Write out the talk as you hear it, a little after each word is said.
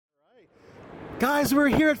Guys, we're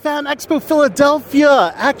here at Fan Expo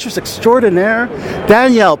Philadelphia. Actress extraordinaire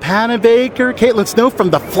Danielle, Panabaker, Caitlin Snow from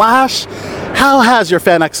The Flash. How has your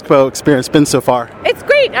Fan Expo experience been so far? It's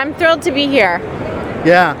great. I'm thrilled to be here.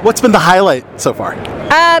 Yeah. What's been the highlight so far?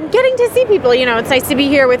 Getting to see people. You know, it's nice to be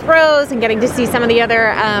here with Rose and getting to see some of the other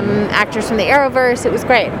actors from the Arrowverse. It was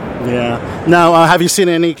great. Yeah. Now, have you seen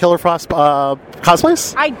any Killer Frost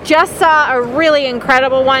cosplays? I just saw a really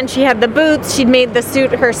incredible one. She had the boots. She'd made the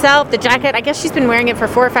suit herself, the jacket. I guess she's been wearing it for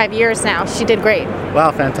 4 or 5 years now. She did great.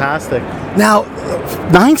 Wow, fantastic. Now,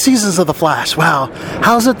 9 seasons of The Flash. Wow.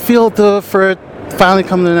 How does it feel for it finally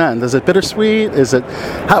coming to an end? Is it bittersweet?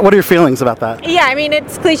 What are your feelings about that? Yeah, I mean,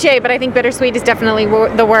 it's cliche, but I think bittersweet is definitely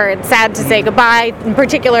the word. Sad to say goodbye, in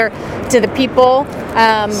particular to the people,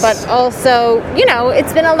 but also, you know,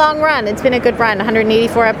 it's been a long run. It's been a good run,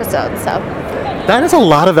 184 episodes, so. That is a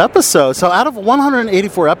lot of episodes. So out of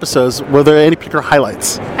 184 episodes, were there any particular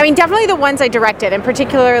highlights? I mean, definitely the ones I directed, and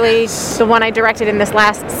particularly the one I directed in this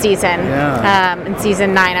last season, in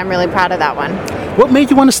season 9. I'm really proud of that one. What made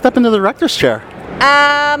you want to step into the director's chair?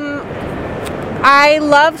 I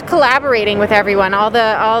loved collaborating with everyone, all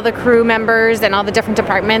the crew members and all the different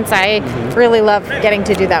departments. I really loved getting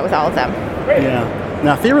to do that with all of them. Yeah.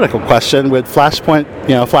 Now, theoretical question: with Flashpoint,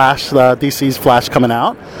 Flash, DC's Flash coming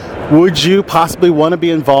out, would you possibly want to be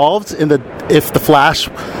involved if the Flash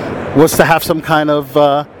was to have some kind of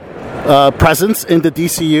presence in the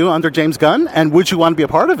DCU under James Gunn, and would you want to be a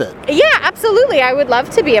part of it? Yeah, absolutely. I would love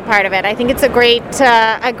to be a part of it. I think it's a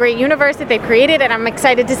great universe that they've created, and I'm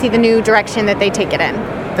excited to see the new direction that they take it in.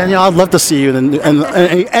 Danielle, I'd love to see you in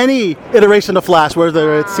any iteration of Flash,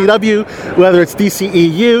 whether it's CW, whether it's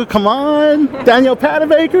DCEU. Come on, Danielle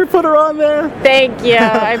Panabaker, put her on there. Thank you.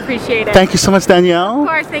 I appreciate it. Thank you so much, Danielle. Of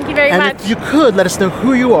course. Thank you very much. And if you could, let us know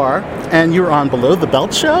who you are, and you're on Below the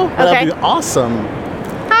Belt show. Okay. That'd be awesome.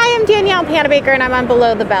 Hi, I'm Danielle Panabaker, and I'm on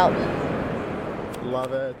Below the Belt.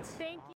 Love it.